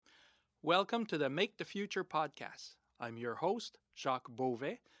Welcome to the Make the Future podcast. I'm your host, Jacques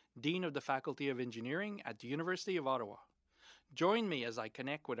Beauvais, Dean of the Faculty of Engineering at the University of Ottawa. Join me as I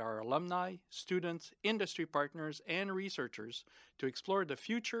connect with our alumni, students, industry partners, and researchers to explore the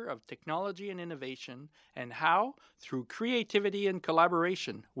future of technology and innovation and how, through creativity and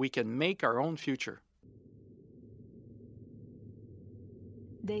collaboration, we can make our own future.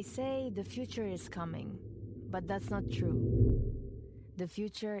 They say the future is coming, but that's not true. The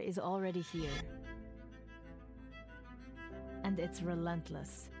future is already here. And it's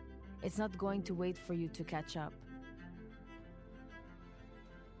relentless. It's not going to wait for you to catch up.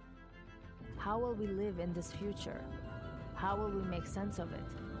 How will we live in this future? How will we make sense of it?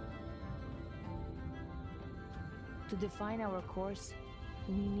 To define our course,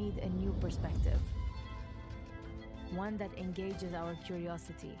 we need a new perspective. One that engages our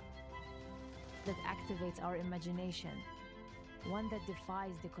curiosity, that activates our imagination, one that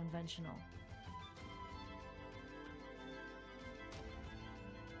defies the conventional.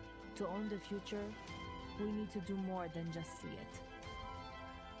 To own the future, we need to do more than just see it.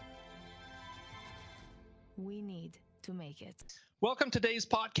 We need to make it. Welcome to today's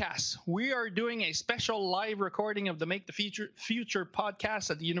podcast. We are doing a special live recording of the Make the Future podcast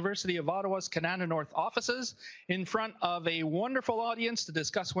at the University of Ottawa's Canada North offices in front of a wonderful audience to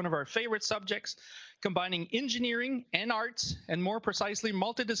discuss one of our favorite subjects, combining engineering and arts, and more precisely,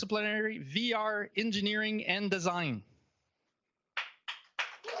 multidisciplinary VR engineering and design.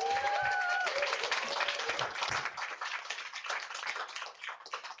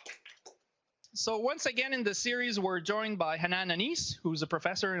 So once again in this series, we're joined by Hanan Anis, who's a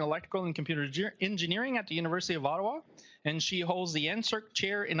professor in electrical and computer engineering at the University of Ottawa, and she holds the NSERC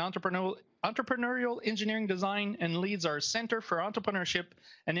Chair in Entrepreneurial Engineering Design and leads our Center for Entrepreneurship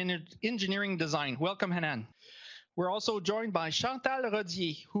and Engineering Design. Welcome, Hanan. We're also joined by Chantal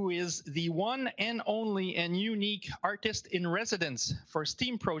Rodier, who is the one and only and unique artist in residence for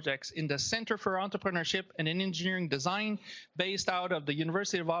STEAM projects in the Center for Entrepreneurship and Engineering Design, based out of the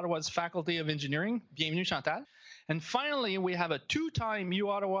University of Ottawa's Faculty of Engineering. Bienvenue, Chantal. And finally, we have a two-time U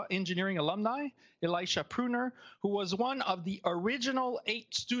Ottawa engineering alumni, Elisha Pruner, who was one of the original 8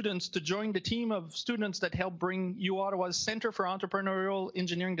 students to join the team of students that helped bring U Ottawa's Center for Entrepreneurial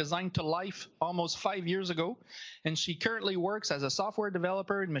Engineering Design to life almost 5 years ago. And she currently works as a software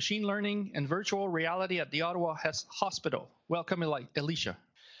developer in machine learning and virtual reality at the Ottawa Hospital. Welcome, Elisha.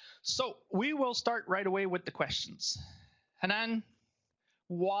 So we will start right away with the questions. Hanan,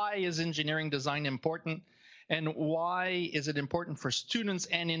 why is engineering design important? And why is it important for students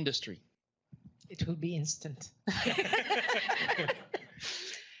and industry? It will be instant.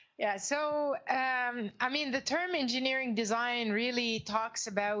 Yeah, so, the term engineering design really talks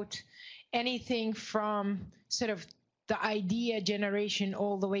about anything from sort of the idea generation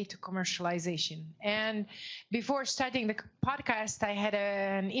all the way to commercialization. And before starting the podcast, I had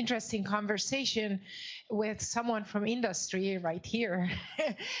an interesting conversation with someone from industry right here,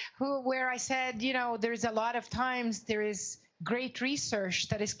 where I said, there's a lot of times there is great research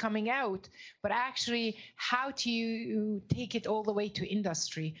that is coming out, but actually how do you take it all the way to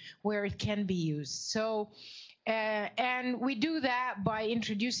industry where it can be used? So, and we do that by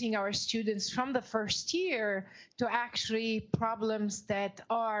introducing our students from the first year to actually problems that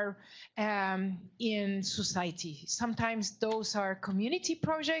are in society. Sometimes those are community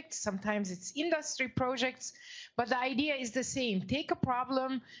projects, sometimes it's industry projects, but the idea is the same. Take a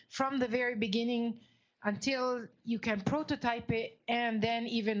problem from the very beginning until you can prototype it, and then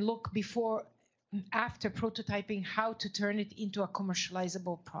even look after prototyping, how to turn it into a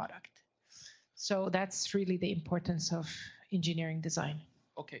commercializable product. So that's really the importance of engineering design.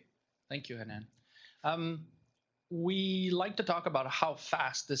 Okay, thank you, Hanan. We like to talk about how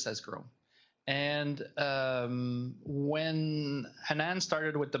fast this has grown. And when Hanan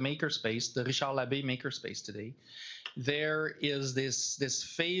started with the Makerspace, the Richard Labbé Makerspace today, there is this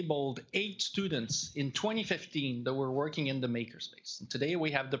fabled 8 students in 2015 that were working in the Makerspace. And today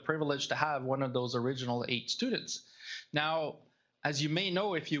we have the privilege to have one of those original 8 students. Now, as you may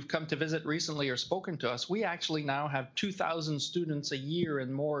know, if you've come to visit recently or spoken to us, we actually now have 2,000 students a year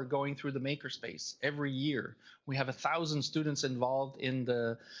and more going through the Makerspace every year. We have 1,000 students involved in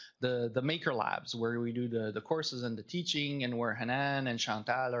the Maker Labs, where we do the courses and the teaching, and where Hanan and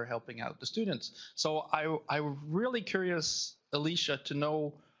Chantal are helping out the students. So I'm really curious, Elisha, to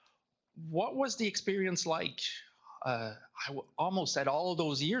know, what was the experience like? I almost said all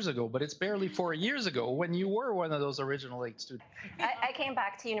those years ago, but it's barely 4 years ago when you were one of those original 8 students. I came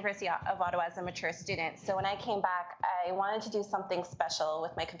back to University of Ottawa as a mature student. So when I came back, I wanted to do something special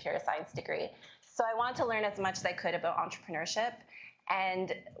with my computer science degree. So I wanted to learn as much as I could about entrepreneurship.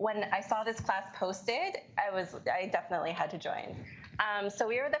 And when I saw this class posted, I definitely had to join. So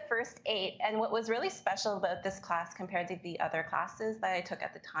we were the first 8, and what was really special about this class compared to the other classes that I took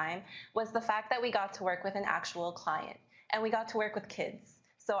at the time was the fact that we got to work with an actual client, and we got to work with kids.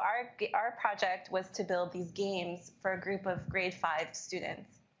 So our project was to build these games for a group of grade 5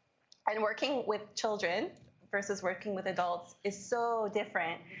 students. And working with children versus working with adults is so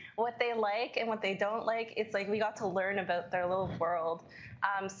different. What they like and what they don't like, it's like we got to learn about their little world.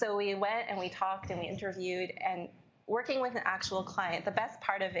 So we went and we talked and we interviewed, and working with an actual client, the best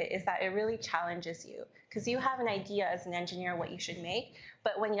part of it is that it really challenges you, because you have an idea as an engineer what you should make,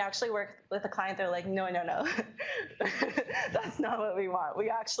 but when you actually work with a client, they're like, no, that's not what we want. We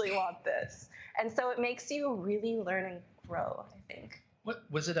actually want this. And so it makes you really learn and grow, I think. What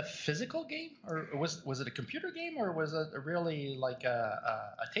was it, a physical game, or was it a computer game, or was it really like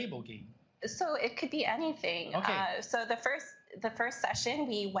a table game? So it could be anything. Okay. So the first session,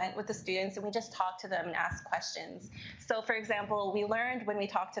 we went with the students and we just talked to them and asked questions. So for example, we learned when we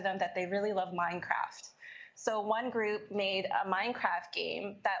talked to them that they really love Minecraft. So one group made a Minecraft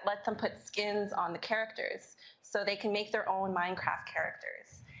game that let them put skins on the characters, so they can make their own Minecraft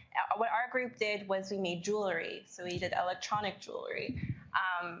characters. What our group did was we made jewelry, so we did electronic jewelry.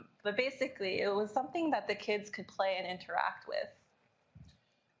 But basically, it was something that the kids could play and interact with.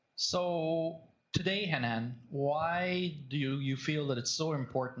 So today, Hanan, why do you feel that it's so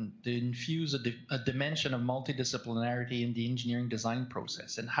important to infuse a dimension of multidisciplinarity in the engineering design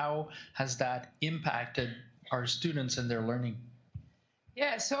process, and how has that impacted our students and their learning?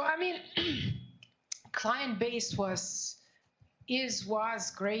 Yeah, so I mean, client-based was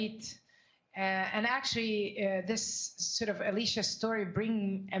great. And actually, this sort of Alicia's story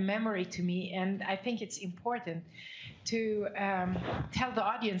bring a memory to me, and I think it's important to tell the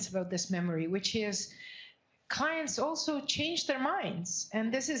audience about this memory, which is clients also change their minds.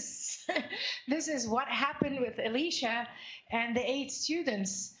 And this is, this is what happened with Alicia and the 8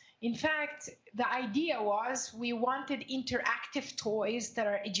 students. In fact, the idea was we wanted interactive toys that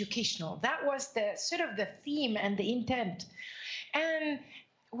are educational. That was the sort of the theme and the intent. And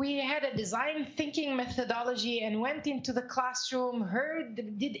we had a design thinking methodology and went into the classroom,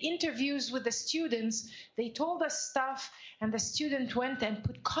 did interviews with the students. They told us stuff, and the student went and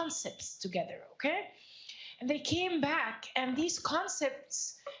put concepts together, okay? And they came back, and these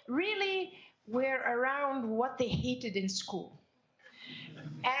concepts really were around what they hated in school.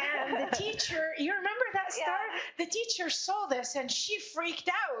 And the teacher, you remember that stuff? Yeah. The teacher saw this, and she freaked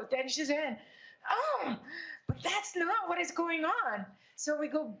out, and she said, oh, but that's not what is going on. So we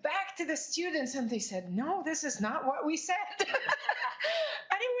go back to the students, and they said, no, this is not what we said. And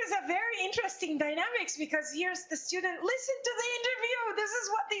it was a very interesting dynamics, because here's the student, listen to the interview, this is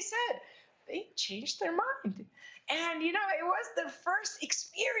what they said. They changed their mind. And, you know, it was the first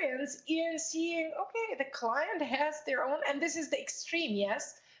experience in seeing, okay, the client has their own, and this is the extreme,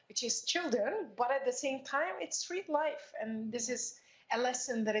 yes, which is children, but at the same time, it's street life. And this is a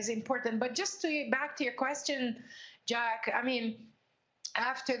lesson that is important. But just to get back to your question, Jack, I mean,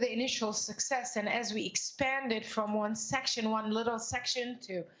 after the initial success, and as we expanded from one little section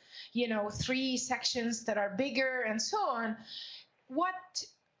to, you know, 3 sections that are bigger and so on, what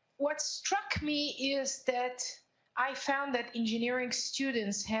struck me is that I found that engineering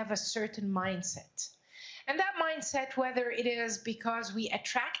students have a certain mindset. And that mindset, whether it is because we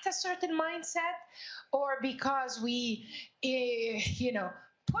attract a certain mindset or because we, you know,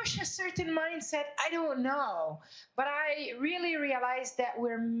 push a certain mindset, I don't know. But I really realized that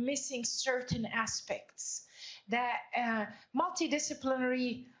we're missing certain aspects, that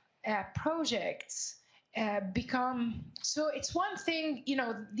multidisciplinary projects become, so it's one thing, you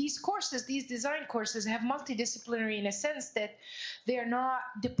know, these courses, these design courses have multidisciplinary in a sense that they're not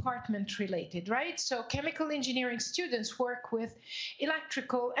department related, right? So chemical engineering students work with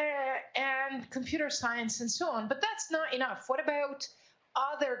electrical and computer science and so on, but that's not enough. What about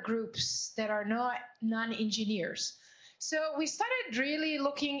other groups that are not non-engineers? So we started really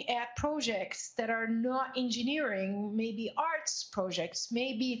looking at projects that are not engineering, maybe arts projects,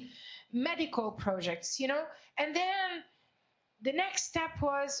 maybe medical projects, you know, and then the next step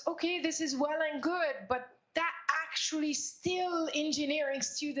was, okay, this is well and good, but that actually still engineering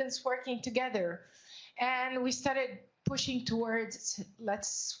students working together. And we started pushing towards,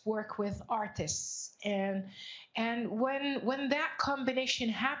 let's work with artists. And when that combination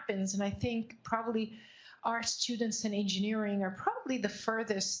happens, and I think probably our students in engineering are probably the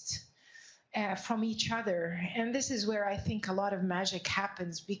furthest from each other. And this is where I think a lot of magic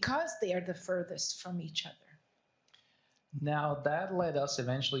happens, because they are the furthest from each other. Now, that led us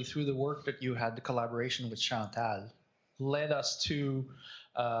eventually, through the work that you had, the collaboration with Chantal, led us to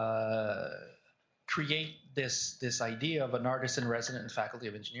create this idea of an artist in resident in Faculty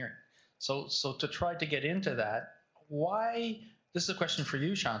of Engineering. So to try to get into that, why, this is a question for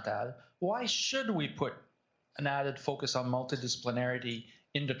you, Chantal, why should we put an added focus on multidisciplinarity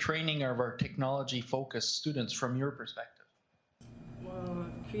in the training of our technology-focused students from your perspective? Well,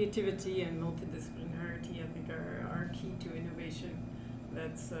 creativity and multidisciplinarity, I think, are key to innovation.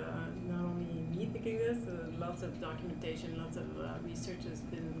 That's not only me thinking this, lots of documentation, lots of research has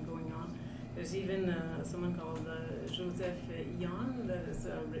been going on. There's even someone called Joseph Ion that has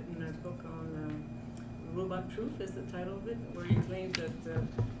written a book on Robot Proof is the title of it, where he claims that,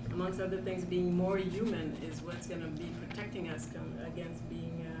 amongst other things, being more human is what's going to be protecting us against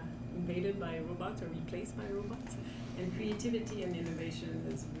being invaded by robots or replaced by robots. And creativity and innovation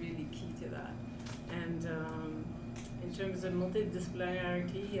is really key to that. And in terms of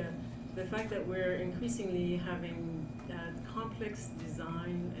multidisciplinarity, the fact that we're increasingly having complex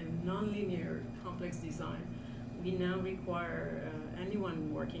design and nonlinear complex design, we now require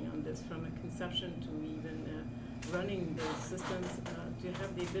anyone working on this, from a conception to even running those systems, to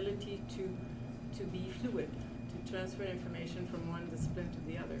have the ability to be fluid, to transfer information from one discipline to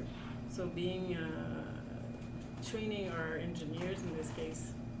the other. So training our engineers in this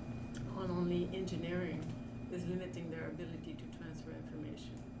case on only engineering is limiting their ability to transfer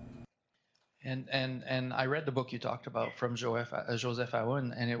information. And I read the book you talked about from Joseph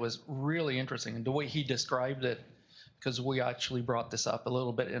Aoun, and it was really interesting. And the way he described it, because we actually brought this up a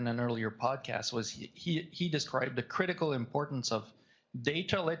little bit in an earlier podcast, was he described the critical importance of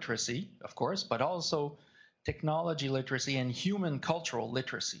data literacy, of course, but also technology literacy and human cultural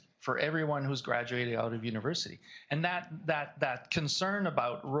literacy for everyone who's graduated out of university. And that concern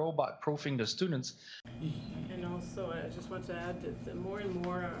about robot proofing the students. And also, I just want to add that more and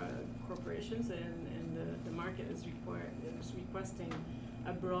more corporations and the market is requesting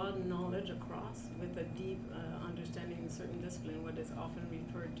a broad knowledge across with a deep understanding in a certain discipline, what is often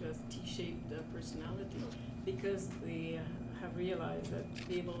referred to as T-shaped personality, because they have realized that to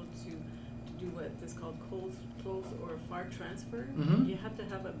be able to do what is called close or far transfer, you have to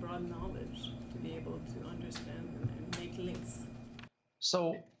have a broad knowledge to be able to understand and make links.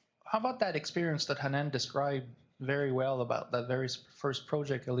 So how about that experience that Hanan described very well about that very first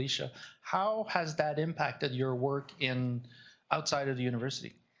project, Alicia? How has that impacted your work outside of the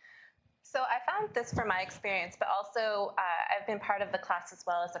university? So I found this from my experience, but also I've been part of the class as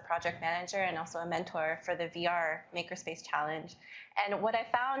well as a project manager and also a mentor for the VR Makerspace Challenge. And what I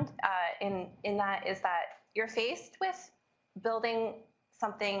found in that is that you're faced with building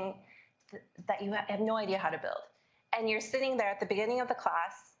something that you have no idea how to build. And you're sitting there at the beginning of the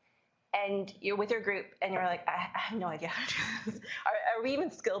class and you're with your group and you're like, I have no idea how to do this. Are we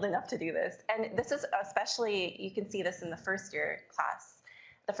even skilled enough to do this? And this is especially, you can see this in the first year class.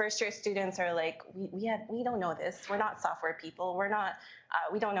 The first year students are like, we don't know this. We're not software people. We're not,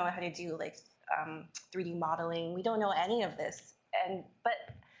 we don't know how to do like 3D modeling. We don't know any of this. But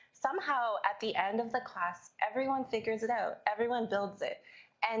somehow at the end of the class, everyone figures it out. Everyone builds it.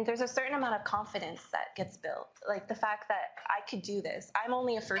 And there's a certain amount of confidence that gets built. Like the fact that I could do this. I'm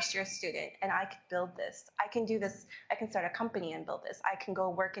only a first year student and I could build this. I can do this. I can start a company and build this. I can go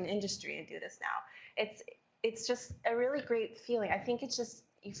work in industry and do this now. It's just a really great feeling. I think it's just,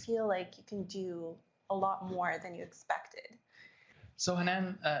 you feel like you can do a lot more than you expected. So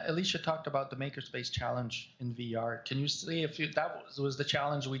Hanan, Alicia talked about the Makerspace Challenge in VR. Can you say that was the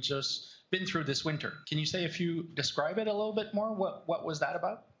challenge we just been through this winter? Can you say describe it a little bit more? What was that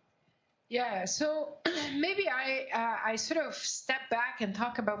about? Yeah, so maybe I sort of step back and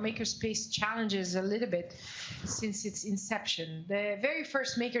talk about Makerspace challenges a little bit since its inception. The very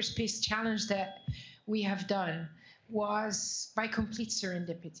first Makerspace challenge that we have done was by complete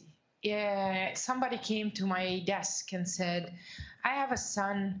serendipity. Somebody came to my desk and said, I have a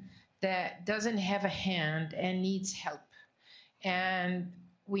son that doesn't have a hand and needs help. And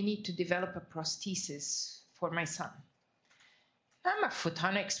we need to develop a prosthesis for my son. I'm a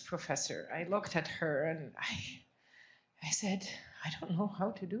photonics professor. I looked at her and I said, I don't know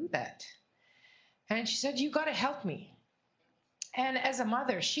how to do that. And she said, you got to help me. And as a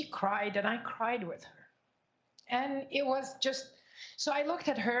mother, she cried and I cried with her. And it was just, so I looked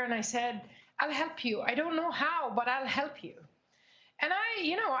at her and I said, I'll help you. I don't know how, but I'll help you. And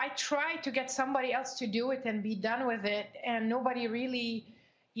I tried to get somebody else to do it and be done with it. And nobody really,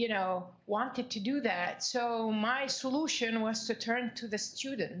 wanted to do that. So my solution was to turn to the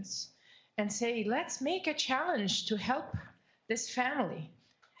students and say, let's make a challenge to help this family.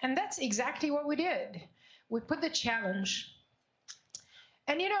 And that's exactly what we did. We put the challenge.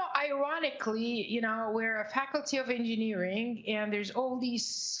 And, ironically, we're a faculty of engineering, and there's all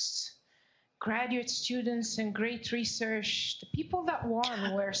these graduate students and great research. The people that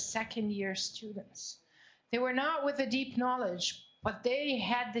won were second-year students. They were not with a deep knowledge, but they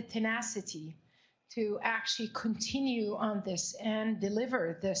had the tenacity to actually continue on this and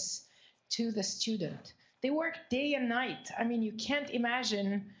deliver this to the student. They worked day and night. I mean, you can't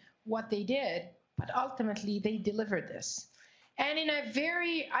imagine what they did, but ultimately they delivered this. And in a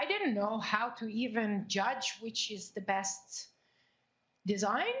I didn't know how to even judge which is the best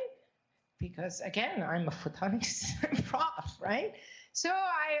design, because again, I'm a photonics prof, right? So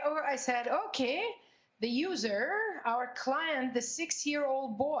I said, okay, the user, our client, the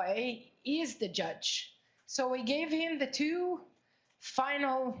 6-year-old boy, is the judge. So we gave him the 2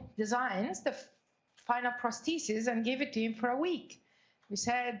 final designs, the final prosthesis, and gave it to him for a week. We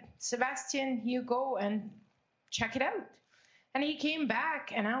said, Sebastian, you go and check it out. And he came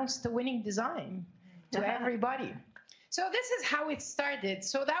back, announced the winning design to everybody. So this is how it started.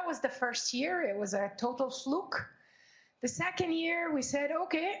 So that was the first year. It was a total fluke. The second year, we said,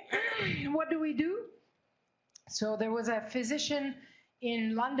 okay, what do we do? So there was a physician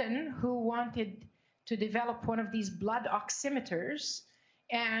in London who wanted to develop one of these blood oximeters.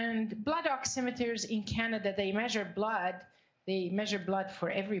 And blood oximeters in Canada, they measure blood. They measure blood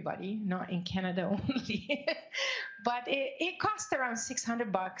for everybody, not in Canada only. But it cost around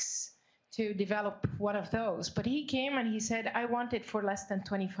 $600 to develop one of those. But he came and he said, I want it for less than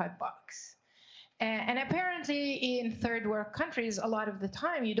 $25. And apparently in third world countries, a lot of the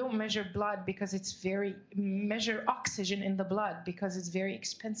time you don't measure blood because measure oxygen in the blood because it's very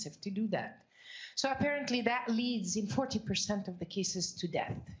expensive to do that. So apparently that leads in 40% of the cases to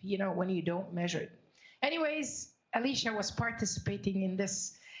death, when you don't measure it. Anyways, Alicia was participating in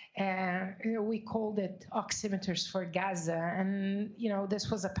this. We called it Oximeters for Gaza. And, this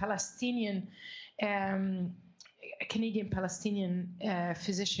was a Palestinian, Canadian-Palestinian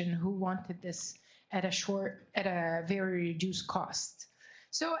physician who wanted this at a very reduced cost.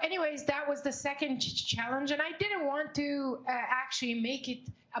 So anyways, that was the second challenge. And I didn't want to actually make it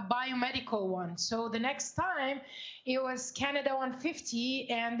a biomedical one. So the next time it was Canada 150,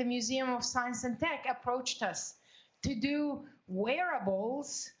 and the Museum of Science and Tech approached us to do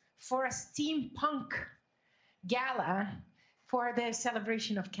wearables for a steampunk gala for the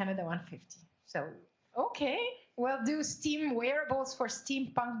celebration of Canada 150. So, okay, we'll do wearables for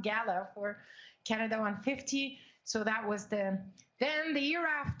steampunk gala for Canada 150. So that was then the year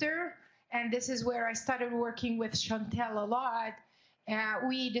after, and this is where I started working with Chantel a lot.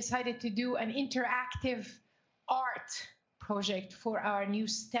 We decided to do an interactive art project for our new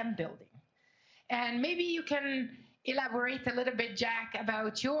STEM building. And maybe you can elaborate a little bit, Jack,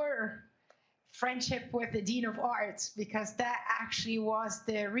 about your friendship with the Dean of Arts, because that actually was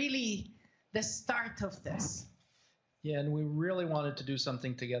the start of this. Yeah, and we really wanted to do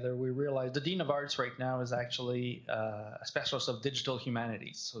something together. We realized the Dean of Arts right now is actually a specialist of digital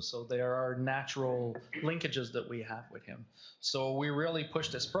humanities. So there are natural linkages that we have with him. So we really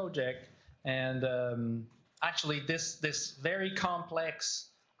pushed this project, and actually this very complex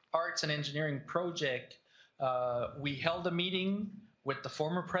arts and engineering project, we held a meeting with the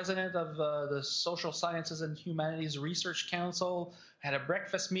former president of the Social Sciences and Humanities Research Council, had a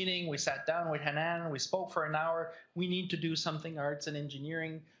breakfast meeting. We sat down with Hanan. We spoke for an hour. We need to do something arts and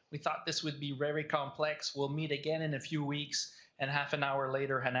engineering. We thought this would be very complex. We'll meet again in a few weeks. And half an hour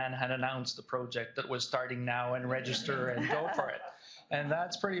later, Hanan had announced the project that was starting now, and register and go for it. And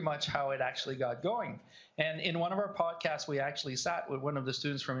that's pretty much how it actually got going. And in one of our podcasts, we actually sat with one of the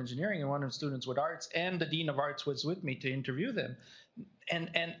students from engineering and one of the students with arts, and the Dean of Arts was with me to interview them.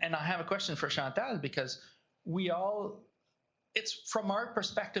 And I have a question for Chantal, because it's from our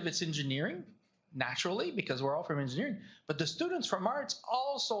perspective, it's engineering, naturally, because we're all from engineering. But the students from arts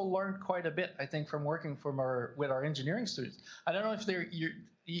also learned quite a bit, I think, from working with our engineering students. I don't know if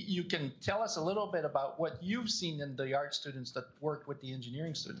you can tell us a little bit about what you've seen in the art students that worked with the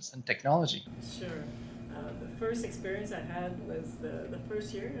engineering students and technology. Sure. The first experience I had was the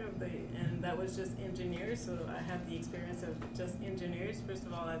first year and that was just engineers. So I had the experience of just engineers. First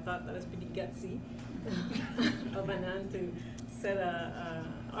of all, I thought that was pretty gutsy of Hanan to set a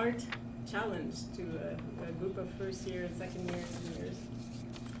art challenge to a group of first year and second year engineers.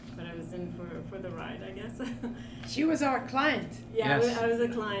 But I was in for the ride, I guess. She was our client. Yeah, yes. I was a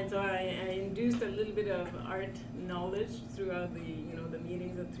client, so I induced a little bit of art knowledge throughout the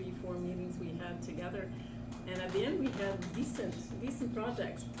meetings, the 3-4 meetings we had together. And at the end, we had decent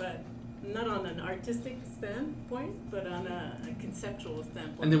projects, but not on an artistic standpoint, but on a conceptual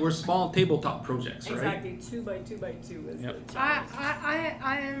standpoint. And they were small tabletop projects, right? Exactly, 2 by 2 by 2 is Yep. the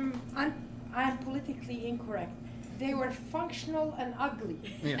challenge. I'm politically incorrect. They were functional and ugly,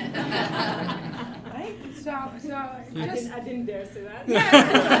 Yeah. right? So I didn't dare say that.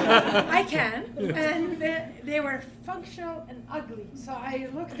 yeah, I can. And they were functional and ugly. So I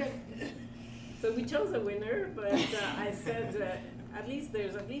looked at. So we chose a winner, but I said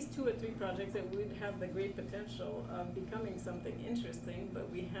there's at least 2 or 3 projects that would have the great potential of becoming something interesting, but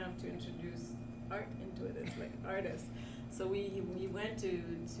we have to introduce art into it. It's like artists. So we went to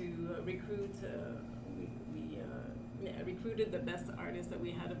recruit. Recruited the best artists that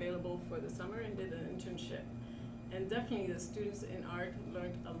we had available for the summer and did an internship. And definitely the students in art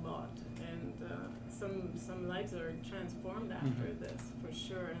learned a lot, and some lives are transformed after this, for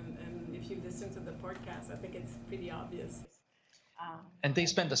sure. And if you listen to the podcast, I think it's pretty obvious. And they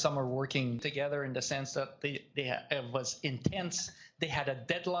spent the summer working together in the sense that it was intense. They had a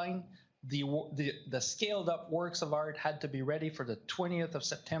deadline. The scaled up works of art had to be ready for the 20th of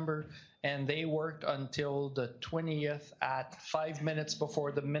September, and they worked until the 20th at 5 minutes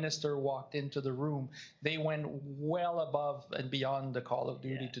before the minister walked into the room. They went well above and beyond the call of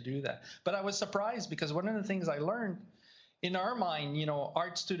duty to do that. But I was surprised because one of the things I learned, in our mind,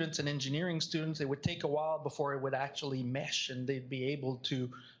 art students and engineering students, it would take a while before it would actually mesh and they'd be able to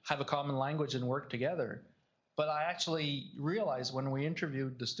have a common language and work together. But I actually realized when we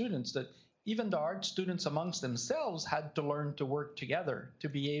interviewed the students that even the art students amongst themselves had to learn to work together to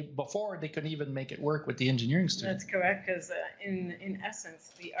be able, before they could even make it work with the engineering students. That's correct, because in essence,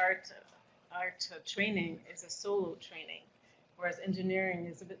 the art training is a solo training, whereas engineering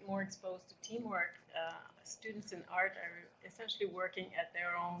is a bit more exposed to teamwork. Students in art are essentially working at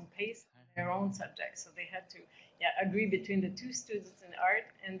their own pace, their own subjects. So they had to agree between the 2 students in art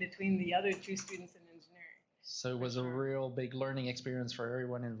and between the other 2 students in engineering. So it was a real big learning experience for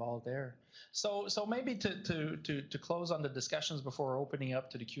everyone involved there. So maybe to close on the discussions before opening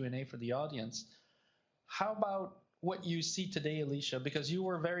up to the Q&A for the audience, how about what you see today, Alicia? Because you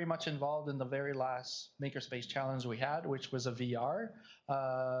were very much involved in the very last Makerspace Challenge we had, which was a VR.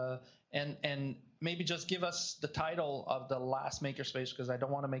 And maybe just give us the title of the last Makerspace, because I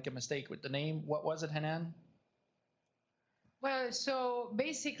don't want to make a mistake with the name. What was it, Hanan? Well, so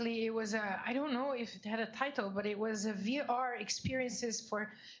basically it was I don't know if it had a title, but it was a VR experiences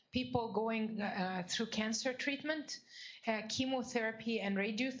for people going through cancer treatment, chemotherapy and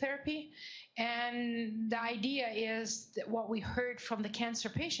radiotherapy. And the idea is that what we heard from the cancer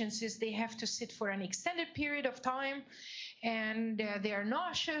patients is they have to sit for an extended period of time, and they're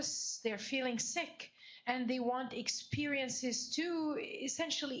nauseous, they're feeling sick, and they want experiences to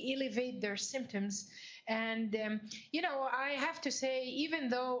essentially elevate their symptoms. And, I have to say, even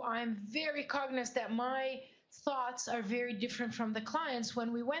though I'm very cognizant that my thoughts are very different from the clients,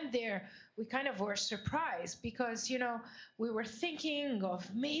 when we went there, we kind of were surprised because, we were thinking of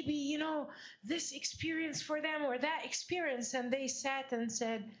maybe, this experience for them or that experience. And they sat and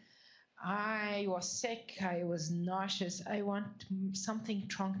said, I was sick, I was nauseous, I want something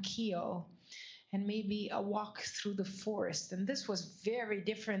tranquil. And maybe a walk through the forest. And this was very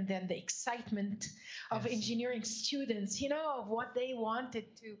different than the excitement of engineering students, of what they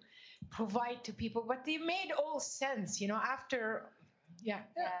wanted to provide to people. But they made all sense, after,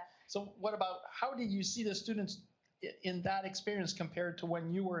 So what about, how did you see the students in that experience compared to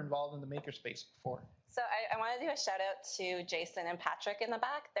when you were involved in the Makerspace before? So I want to do a shout out to Jason and Patrick in the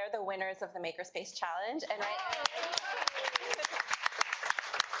back. They're the winners of the Makerspace Challenge. And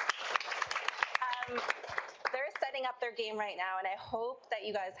they're setting up their game right now, and I hope that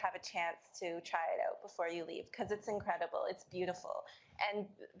you guys have a chance to try it out before you leave, because it's incredible. It's beautiful. And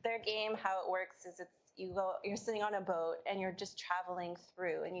their game, how it works is you're sitting on a boat and you're just traveling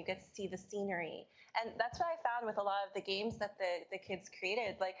through, and you get to see the scenery. And that's what I found with a lot of the games that the kids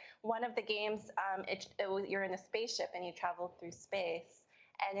created. Like one of the games, you're in a spaceship and you travel through space.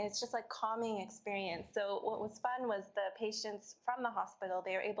 And it's just like calming experience. So what was fun was the patients from the hospital,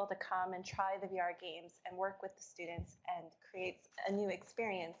 they were able to come and try the VR games and work with the students and create a new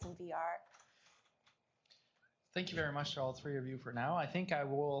experience in VR. Thank you very much to all 3 of you for now. I think I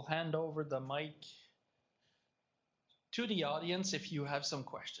will hand over the mic to the audience if you have some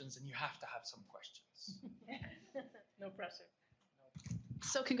questions, and you have to have some questions. No pressure.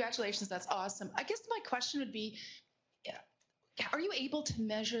 So congratulations, that's awesome. I guess my question would be, are you able to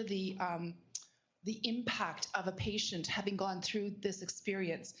measure the impact of a patient having gone through this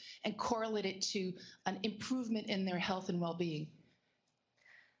experience and correlate it to an improvement in their health and well-being?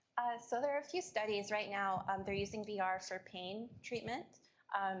 So there are a few studies right now. They're using VR for pain treatment.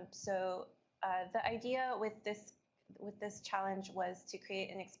 So the idea with this challenge was to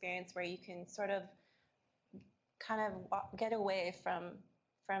create an experience where you can sort of kind of get away from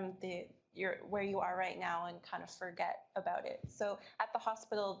where you are right now and kind of forget about it. So at the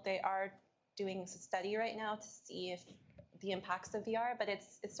hospital, they are doing a study right now to see if the impacts of VR, but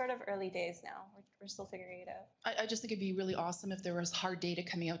it's sort of early days now. We're still figuring it out. I just think it'd be really awesome if there was hard data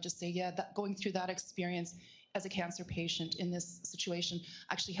coming out to say, yeah, that going through that experience as a cancer patient in this situation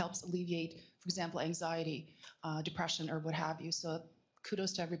actually helps alleviate, for example, anxiety, depression, or what have you. So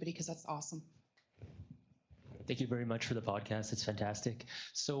kudos to everybody, because that's awesome. Thank you very much for the podcast. It's fantastic.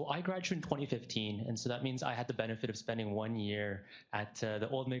 So I graduated in 2015, and so that means I had the benefit of spending 1 year at the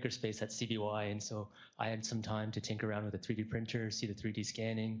old makerspace at CBY, and so I had some time to tinker around with a 3D printer, see the 3D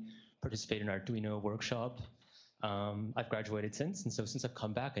scanning, participate in our Arduino workshop. I've graduated since, and so since I've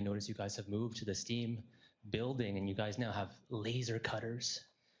come back, I noticed you guys have moved to the STEAM building, and you guys now have laser cutters.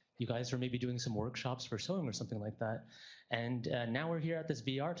 You guys are maybe doing some workshops for sewing or something like that. And now we're here at this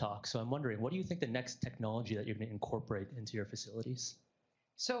VR talk. So I'm wondering, what do you think the next technology that you're going to incorporate into your facilities?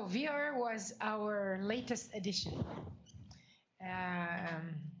 So VR was our latest addition.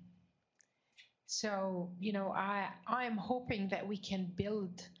 So, you know, I am hoping that we can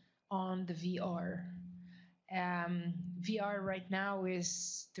build on the VR. VR right now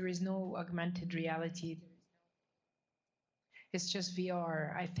there is no augmented reality. It's just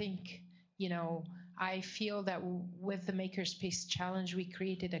VR. I think, you know, I feel that with the Makerspace Challenge, we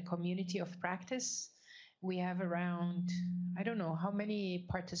created a community of practice. We have around, I don't know how many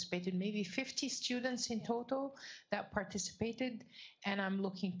participated, maybe 50 students in total that participated, and I'm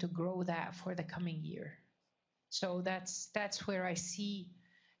looking to grow that for the coming year. So that's where I see,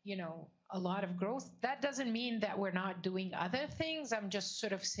 you know, a lot of growth. That doesn't mean that we're not doing other things. I'm just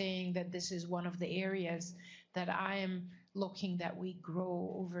sort of saying that this is one of the areas that I am looking that we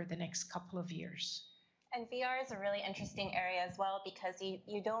grow over the next couple of years. And VR is a really interesting area as well, because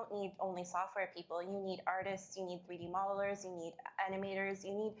you don't need only software people. You need artists, you need 3D modelers, you need animators,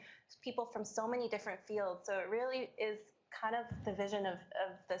 you need people from so many different fields. So it really is kind of the vision of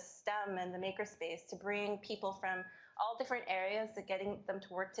the STEM and the makerspace, to bring people from all different areas, to getting them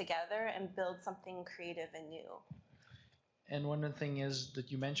to work together and build something creative and new. And one of the things is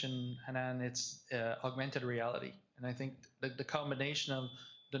that you mentioned, Hanan, it's augmented reality. And I think the combination of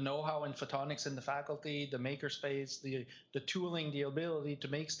the know-how in photonics in the faculty, the makerspace, the tooling, the ability to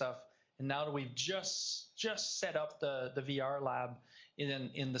make stuff, and now that we've just set up the VR lab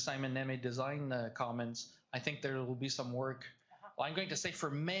in the Simon Neme Design Commons, I think there will be some work. Well, I'm going to say for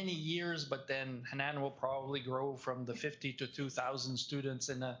many years, but then Hanan will probably grow from the 50 to 2,000 students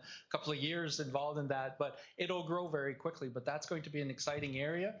in a couple of years involved in that, but it'll grow very quickly. But that's going to be an exciting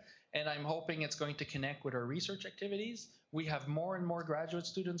area, and I'm hoping it's going to connect with our research activities. We have more and more graduate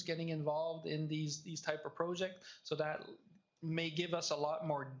students getting involved in these type of projects, so that may give us a lot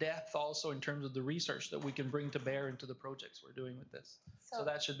more depth also in terms of the research that we can bring to bear into the projects we're doing with this. So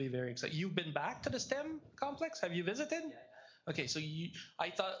that should be very exciting. You've been back to the STEM complex? Have you visited? Yeah. Okay, so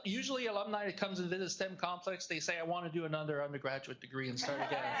I thought usually alumni that comes and visits STEM complex, they say, I want to do another undergraduate degree and start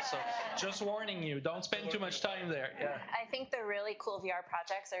again. So just warning you, don't spend too much time there. Yeah. I think the really cool VR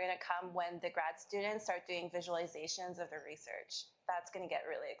projects are going to come when the grad students start doing visualizations of their research. That's going to get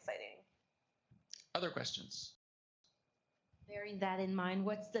really exciting. Other questions? Bearing that in mind,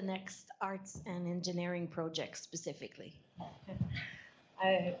 what's the next arts and engineering project specifically?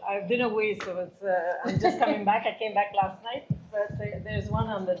 I've been away, so it's, I'm just coming back. I came back last night, but there's one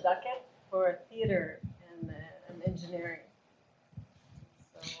on the docket for theater and engineering.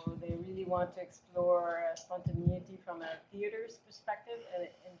 So they really want to explore spontaneity from a theater's perspective and an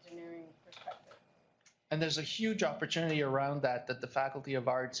engineering perspective. And there's a huge opportunity around that the Faculty of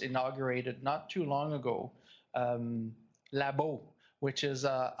Arts inaugurated not too long ago, Labo, which is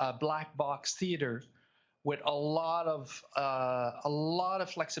a black box theater with a lot of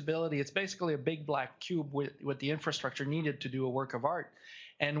flexibility. It's basically a big black cube with the infrastructure needed to do a work of art.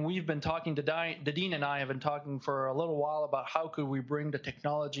 And we've been talking to the dean and I have been talking for a little while about how could we bring the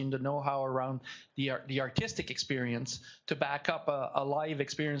technology and the know-how around the artistic experience to back up a live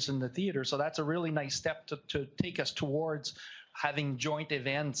experience in the theater. So that's a really nice step to take us towards having joint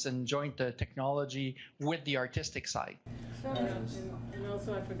events and joint technology with the artistic side. And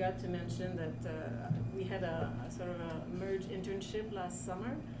also I forgot to mention that we had a sort of a merge internship last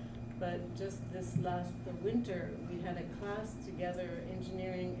summer, but just this last winter we had a class together,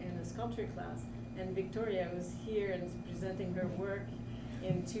 engineering and a sculpture class, and Victoria was here and presenting her work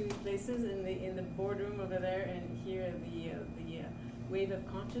in two places, in the boardroom over there, and here the Wave of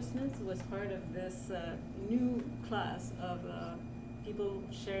Consciousness was part of this new class of people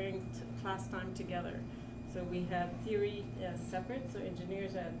sharing class time together. So we had theory separate, so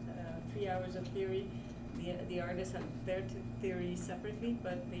engineers had 3 hours of theory. The artists had their theory separately,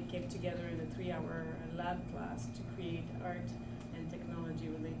 but they came together in a 3-hour lab class to create art and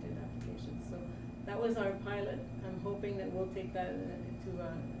technology-related applications. So that was our pilot. I'm hoping that we'll take that to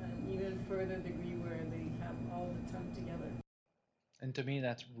an even further degree where they have all the time together. And to me,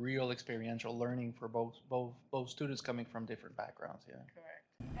 that's real experiential learning for both students coming from different backgrounds. Yeah.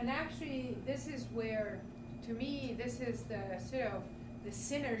 Correct. And actually, this is where, to me, this is the sort of the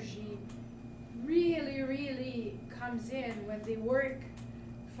synergy really comes in when they work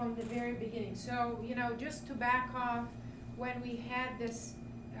from the very beginning. So, you know, just to back off, when we had this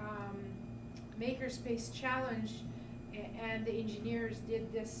Makerspace challenge and the engineers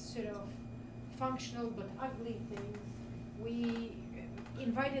did this sort of functional but ugly things, we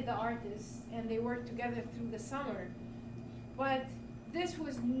invited the artists and they worked together through the summer. But this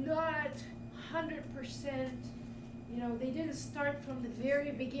was not 100%, you know, they didn't start from the very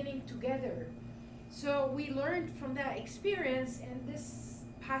beginning together. So we learned from that experience, and this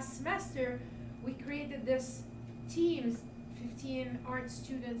past semester we created this teams, 15 art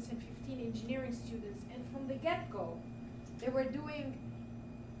students and 15 engineering students, and from the get-go they were doing,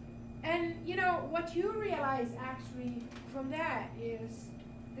 and you know what you realize actually from that is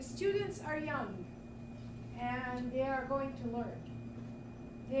the students are young and they are going to learn.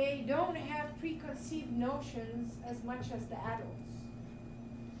 They don't have preconceived notions as much as the adults,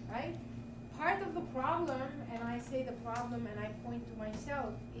 right? Part of the problem, and I say the problem and I point to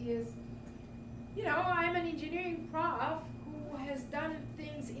myself, is, you know, I'm an engineering prof who has done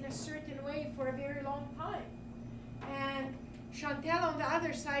things in a certain way for a very long time. And Chantal on the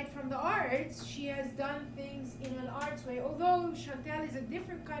other side from the arts, she has done things in an arts way, although Chantal is a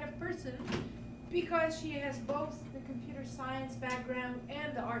different kind of person because she has both the computer science background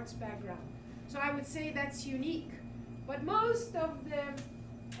and the arts background. So I would say that's unique. But most of them,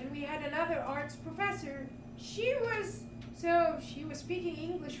 and we had another arts professor, she was speaking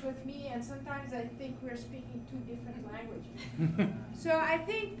English with me, and sometimes I think we're speaking 2 different languages. So I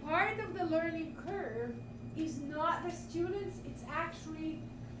think part of the learning curve is not the students, it's actually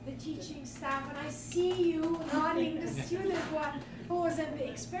the teaching staff. And I see you nodding, the student who was in the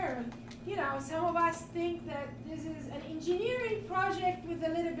experiment. You know, some of us think that this is an engineering project with a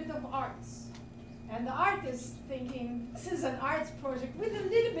little bit of arts. And the artist thinking, this is an arts project with a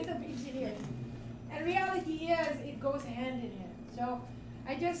little bit of engineering. And reality is, it goes hand in hand. So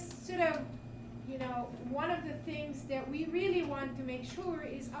I just sort of, you know, one of the things that we really want to make sure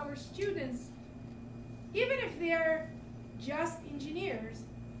is our students, even if they're just engineers,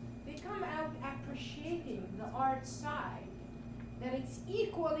 they come out appreciating the art side, that it's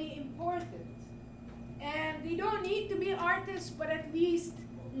equally important. And they don't need to be artists, but at least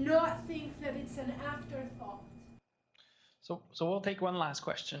not think that it's an afterthought. So we'll take one last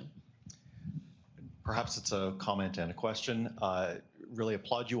question. Perhaps it's a comment and a question. Really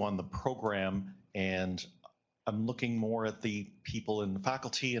applaud you on the program, and I'm looking more at the people in the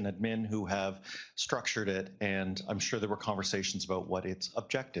faculty and admin who have structured it, and I'm sure there were conversations about what its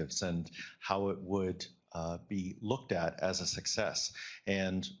objectives and how it would be looked at as a success.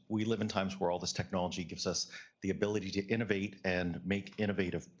 And we live in times where all this technology gives us the ability to innovate and make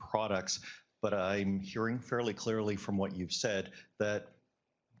innovative products, but I'm hearing fairly clearly from what you've said that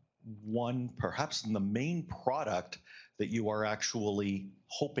perhaps the main product that you are actually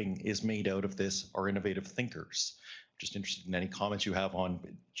hoping is made out of this are innovative thinkers. Just interested in any comments you have on,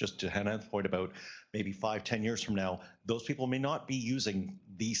 just to Hannah's point about maybe 5-10 years from now, those people may not be using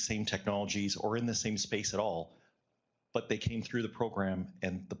these same technologies or in the same space at all, but they came through the program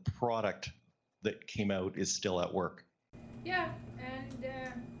and the product that came out is still at work. Yeah, and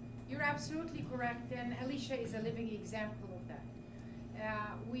you're absolutely correct, and Alicia is a living example of that.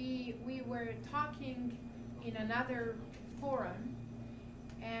 We were talking in another forum,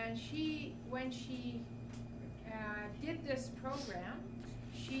 and when she did this program,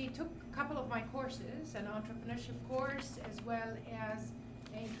 she took a couple of my courses, an entrepreneurship course as well as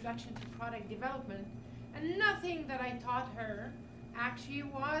an introduction to product development, and nothing that I taught her actually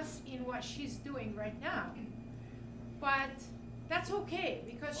was in what she's doing right now. But that's okay,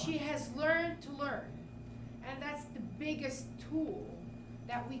 because she has learned to learn, and that's the biggest tool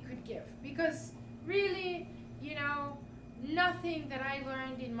that we could give. Because really, you know, nothing that I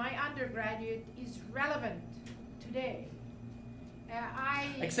learned in my undergraduate is relevant today.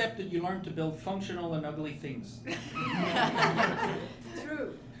 Except that you learned to build functional and ugly things.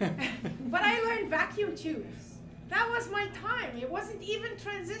 True. But I learned vacuum tubes. That was my time. It wasn't even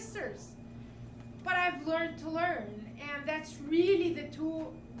transistors. But I've learned to learn, and that's really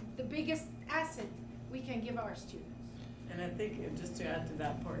the biggest asset we can give our students. And I think, just to add to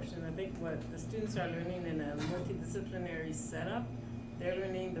that portion, I think what the students are learning in a multidisciplinary setup, they're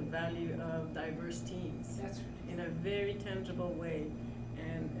learning the value of diverse teams. That's right. In a very tangible way,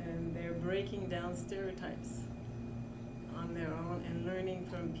 and they're breaking down stereotypes on their own and learning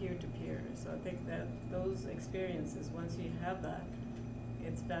from peer to peer. So I think that those experiences, once you have that,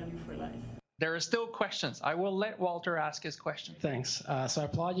 it's value for life. There are still questions. I will let Walter ask his question. Thanks. So I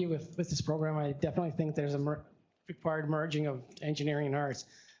applaud you with this program. I definitely think there's a required merging of engineering and arts.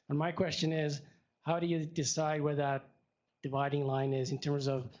 And my question is, how do you decide where that dividing line is in terms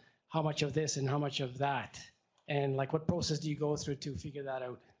of how much of this and how much of that? And like, what process do you go through to figure that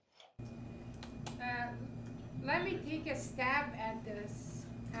out? Let me take a stab at this.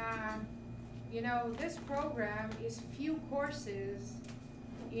 This program is few courses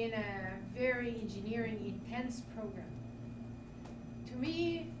in a very engineering intense program. To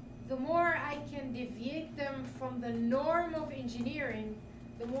me, the more I can deviate them from the norm of engineering,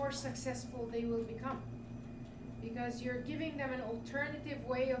 the more successful they will become. Because you're giving them an alternative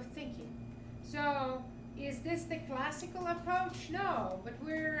way of thinking. So, is this the classical approach? No, but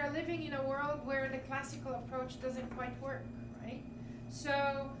we're living in a world where the classical approach doesn't quite work, right?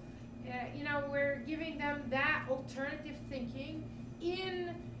 So, we're giving them that alternative thinking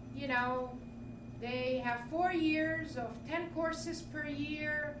in, they have 4 years of 10 courses per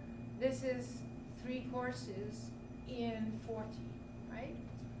year. This is 3 courses in 40, right?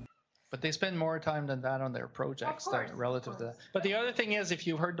 But they spend more time than that on their projects relative to that. But the other thing is, if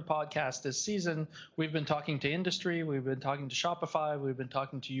you've heard the podcast this season, we've been talking to industry, we've been talking to Shopify, we've been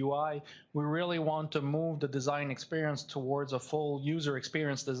talking to UI. We really want to move the design experience towards a full user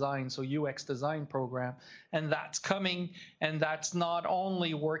experience design, so UX design program. And that's coming, and that's not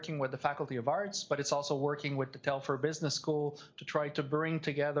only working with the Faculty of Arts, but it's also working with the Telfer Business School to try to bring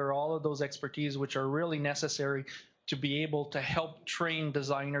together all of those expertise which are really necessary to be able to help train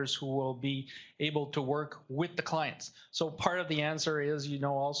designers who will be able to work with the clients. So part of the answer is,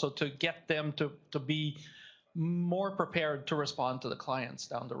 also to get them to be more prepared to respond to the clients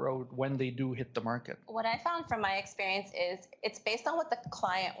down the road when they do hit the market. What I found from my experience is it's based on what the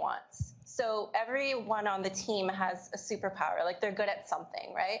client wants. So everyone on the team has a superpower, like they're good at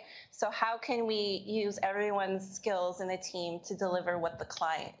something, right? So how can we use everyone's skills in the team to deliver what the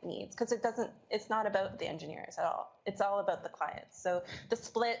client needs? Because it's not about the engineers at all. It's all about the clients. So the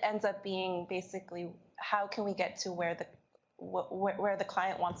split ends up being basically how can we get to where the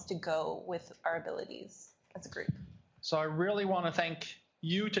client wants to go with our abilities as a group. So I really want to thank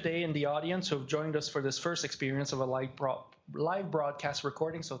you today in the audience who have joined us for this first experience of a live broadcast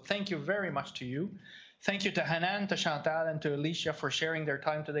recording. So thank you very much to you. Thank you to Hanan, to Chantal, and to Alicia for sharing their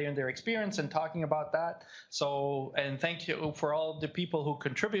time today and their experience and talking about that. And thank you for all the people who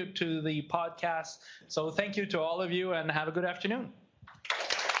contribute to the podcast. So thank you to all of you, and have a good afternoon.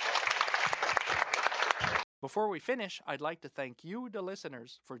 Before we finish, I'd like to thank you, the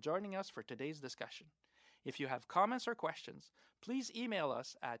listeners, for joining us for today's discussion. If you have comments or questions, please email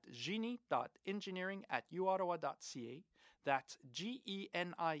us at genie.engineering@uottawa.ca. That's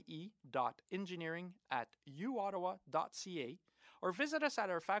GENIE.engineering@uottawa.ca, or visit us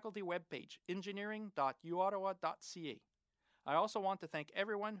at our faculty webpage, engineering.uottawa.ca. I also want to thank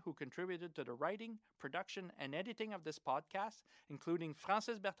everyone who contributed to the writing, production, and editing of this podcast, including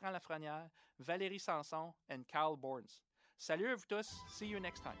Francis Bertrand Lafrenière, Valérie Sanson, and Carl Borns. Salut à vous tous. See you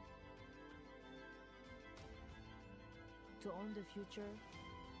next time. To own the future,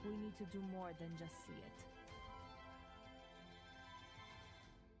 we need to do more than just see it.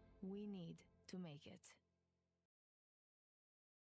 We need to make it.